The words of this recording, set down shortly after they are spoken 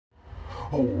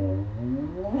Oh,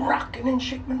 rockin' and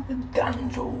shaking with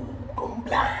Gonzo, going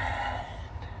blind.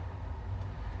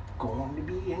 Going to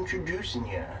be introducing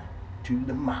you to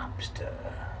the Mobster.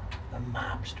 The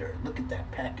Mobster. Look at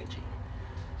that packaging.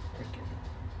 Freaking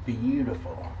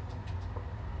beautiful.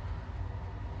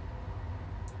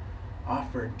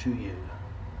 Offered to you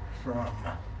from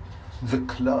the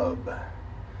club.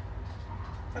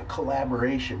 A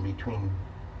collaboration between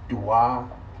Dua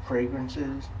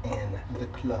Fragrances and the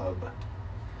club.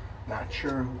 Not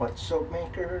sure what soap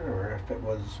maker or if it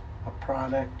was a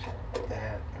product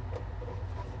that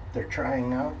they're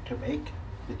trying out to make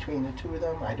between the two of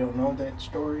them. I don't know that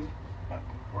story, but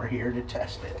we're here to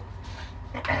test it.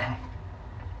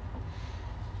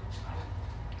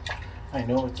 I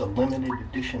know it's a limited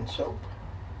edition soap.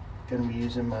 Gonna be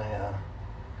using my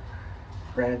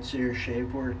Brad Sears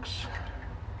Shave Works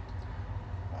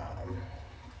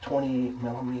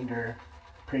 28mm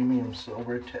premium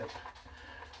silver tip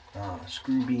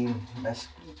screw beam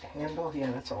mesquite handle.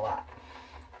 Yeah, that's a lot.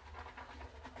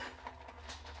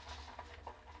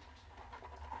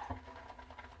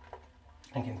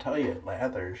 I can tell you it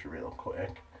lathers real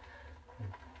quick.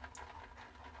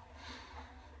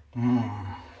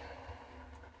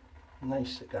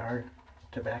 Nice cigar,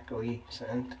 tobacco-y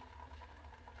scent.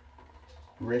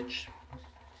 Rich,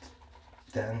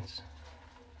 dense.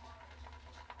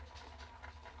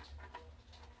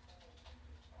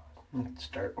 Let's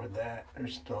start with that.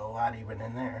 There's still a lot even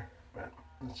in there, but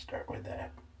let's start with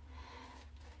that.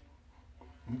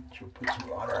 Should we put some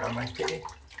water on my face?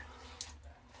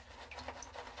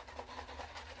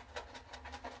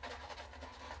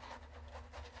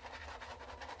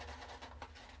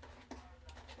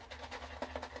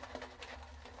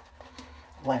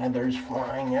 Lathers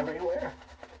flying everywhere.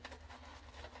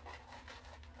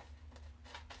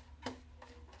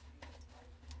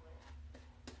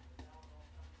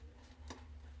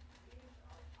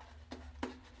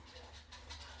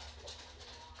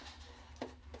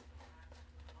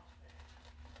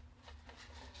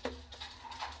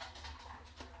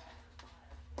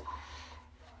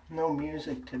 No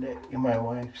music today. My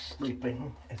wife's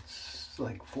sleeping. It's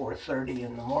like 4:30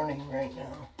 in the morning right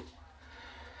now.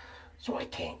 So I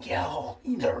can't yell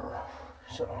either.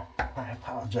 So I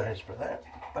apologize for that.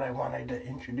 But I wanted to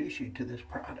introduce you to this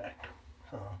product.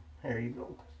 So here you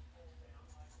go.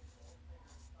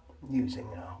 Using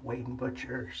a Wade &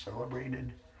 Butcher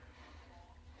Celebrated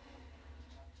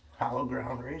hollow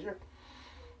ground razor.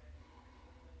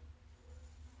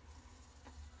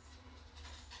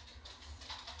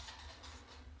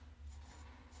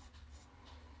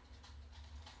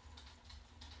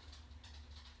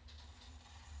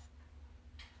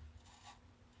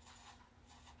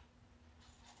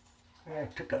 I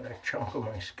took out a chunk of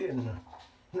my skin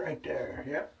right there.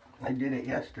 Yep, I did it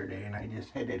yesterday and I just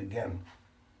hit it again.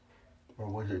 Or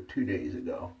was it 2 days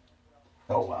ago?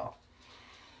 Oh well.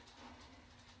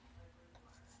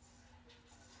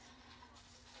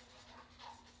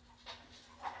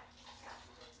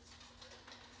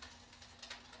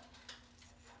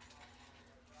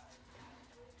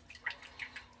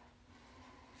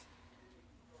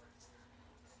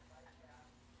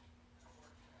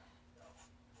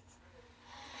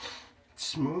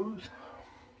 Smooth,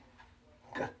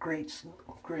 got great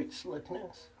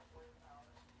slickness.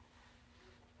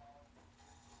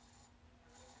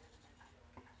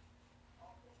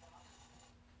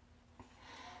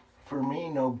 For me,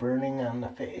 no burning on the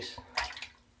face.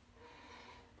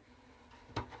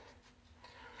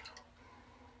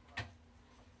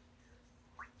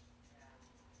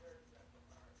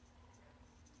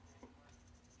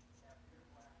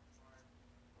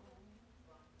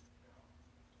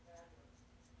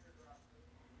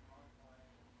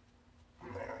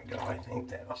 I think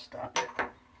that'll stop it.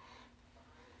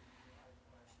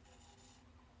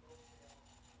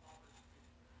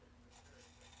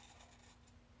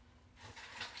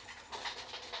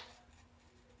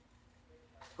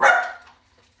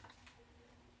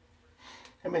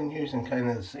 I've been using kind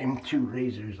of the same two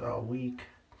razors all week.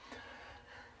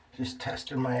 Just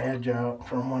testing my edge out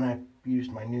from when I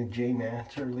used my new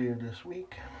J-Mats earlier this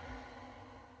week.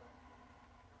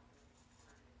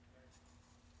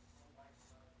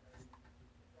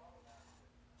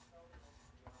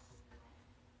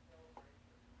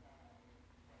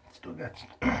 Still got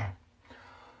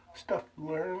stuff to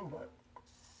learn,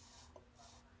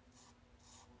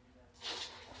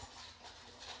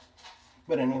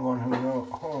 but anyone who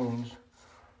owns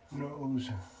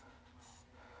knows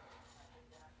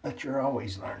that you're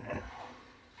always learning.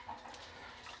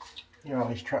 You're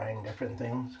always trying different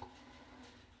things.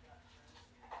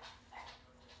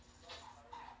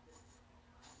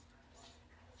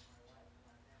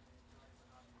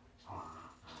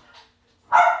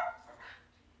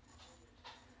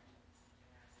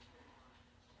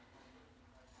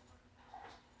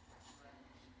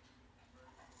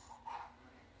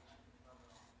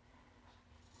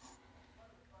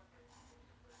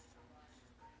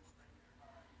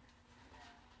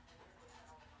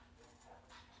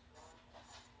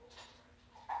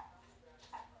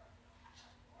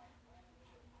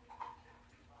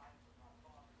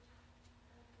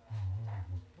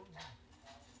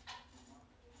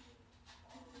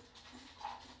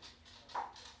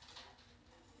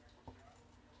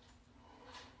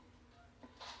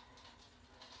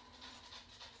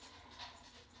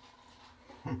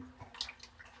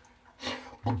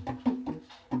 Go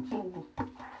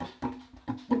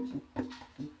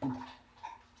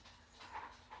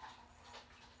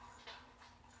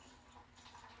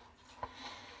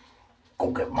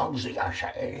get Muggsy, I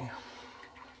say.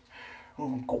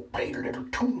 Go pay a little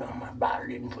tune on my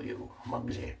violin for you,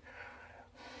 Muggsy.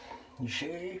 You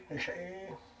see,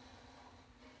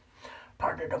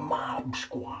 part of the mob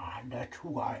squad. That's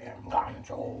who I am,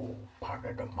 Gonzo. Part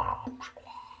of the mob squad.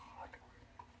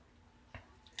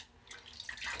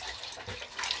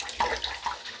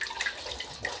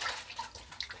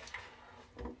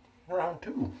 Round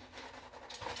two.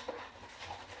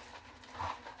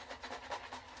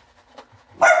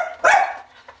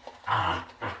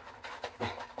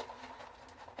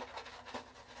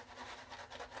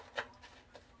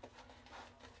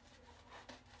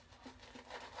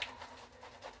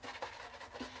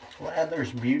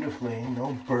 Lathers beautifully,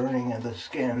 no burning of the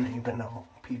skin, even though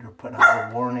Peter put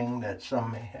out a warning that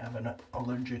some may have an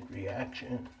allergic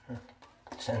reaction or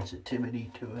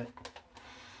sensitivity to it.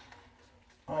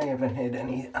 I haven't had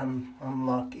any. I'm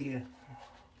lucky.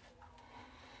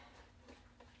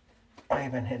 I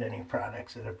haven't had any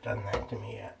products that have done that to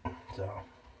me yet, so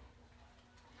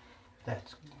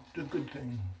that's a good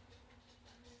thing.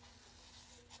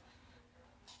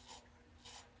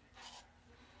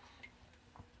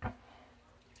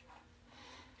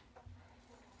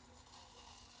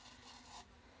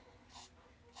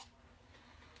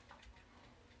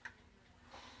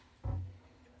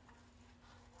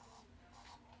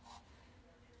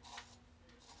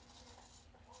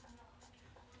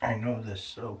 I know this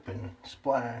soap and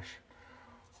Splash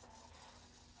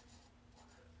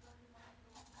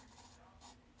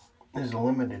is a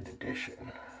limited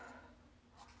edition,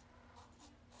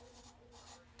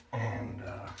 and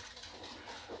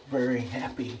very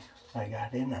happy I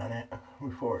got in on it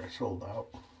before it sold out.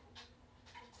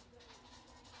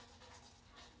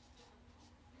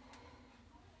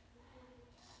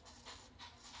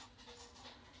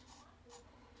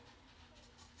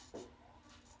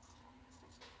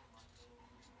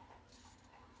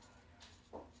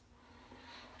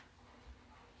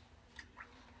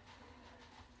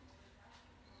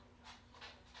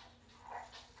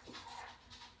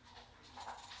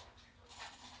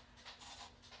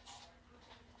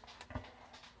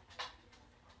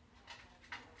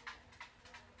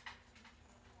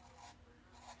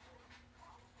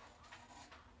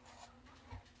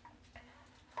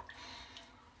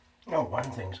 Oh, one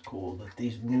thing's cool, that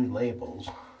these new labels,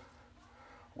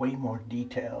 way more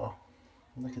detail.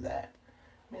 Look at that.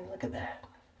 I mean, look at that.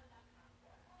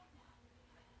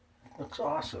 It looks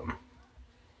awesome.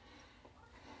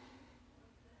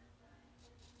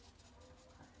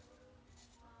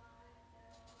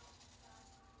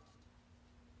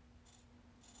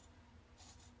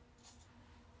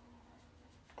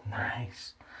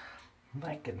 Nice. I'm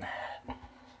liking that.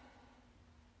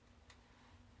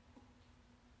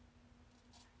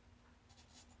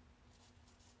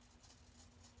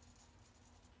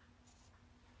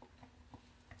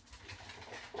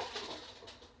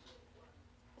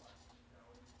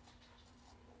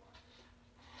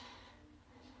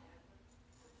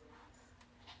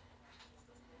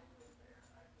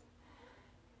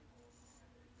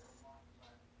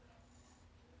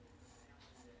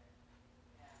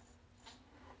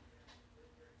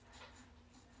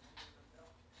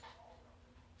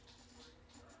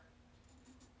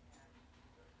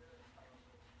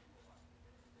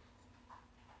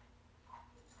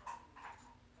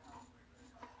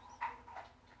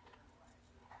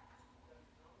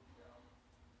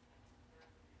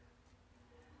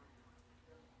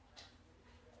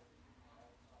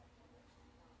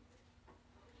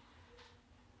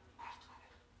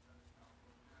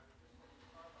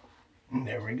 And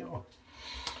there we go.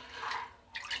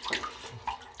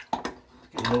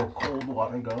 Get a little cold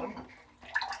water going.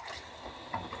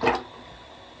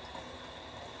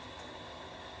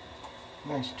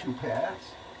 Nice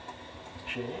 2-pass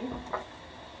shave.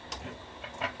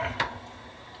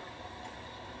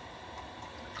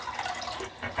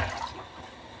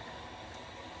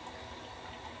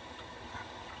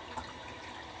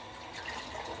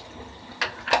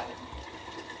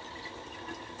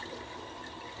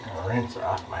 Rinse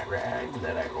off my rag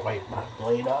that I wipe my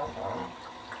blade off on.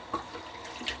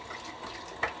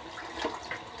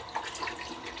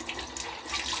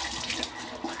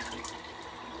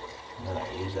 And then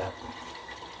I use that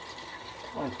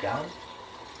wipe down.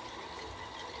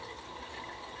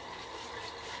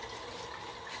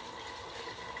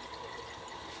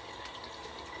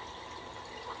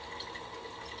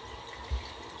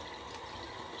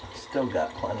 Still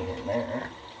got plenty in there.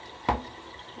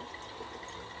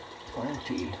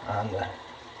 Plenty on the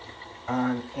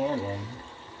on and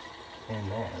in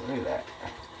there. Look at that.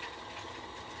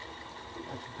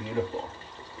 That's beautiful.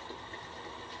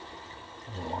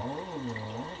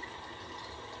 Whoa.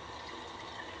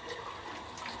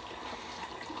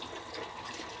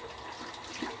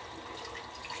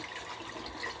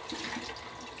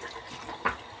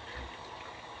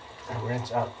 I'll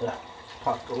rinse out the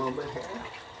puck a little bit here.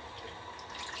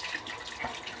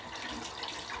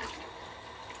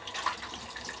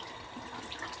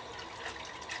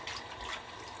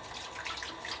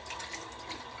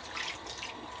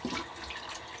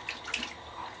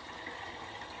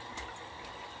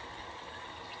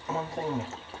 One thing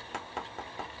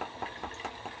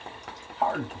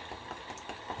hard,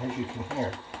 as you can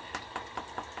hear.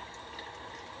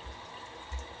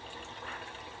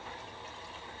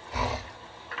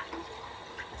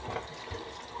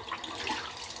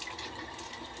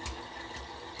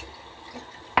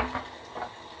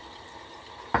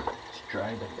 Let's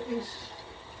dry the face.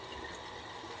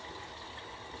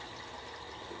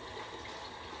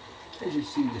 As you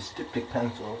see, the styptic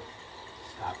pencil,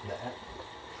 stop that.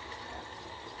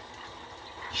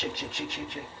 Shake, shake, shake,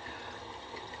 shake, shake.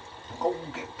 Go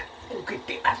get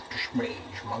the aftersprays,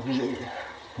 Muggsy.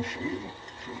 See?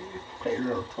 Play a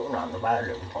little tune on the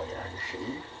volume for you,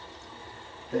 see?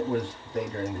 If it was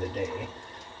later in the day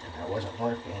and I wasn't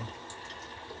working,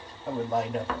 I would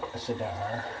light up a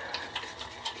cigar.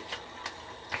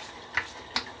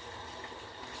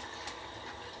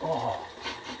 Oh,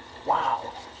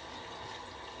 wow.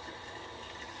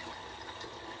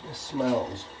 This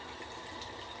smells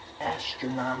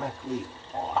astronomically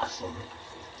awesome.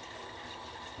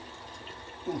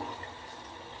 Ooh,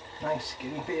 nice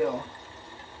skinny feel.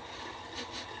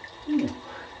 Ooh.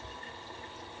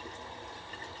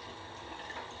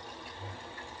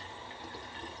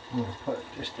 I'm going to put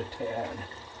just a tad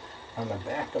on the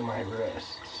back of my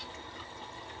wrists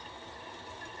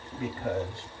because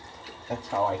that's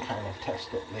how I kind of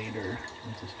test it later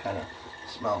and just kind of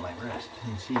smell my wrist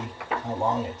and see how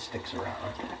long it sticks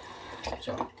around.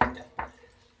 So,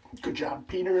 good job,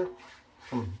 Peter,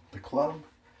 from the club.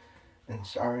 And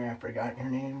sorry I forgot your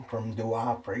name, from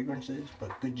Dua Fragrances,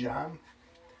 but good job.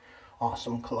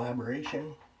 Awesome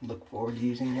collaboration. Look forward to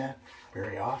using that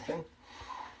very often.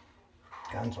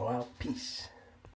 Gonzo out. Peace.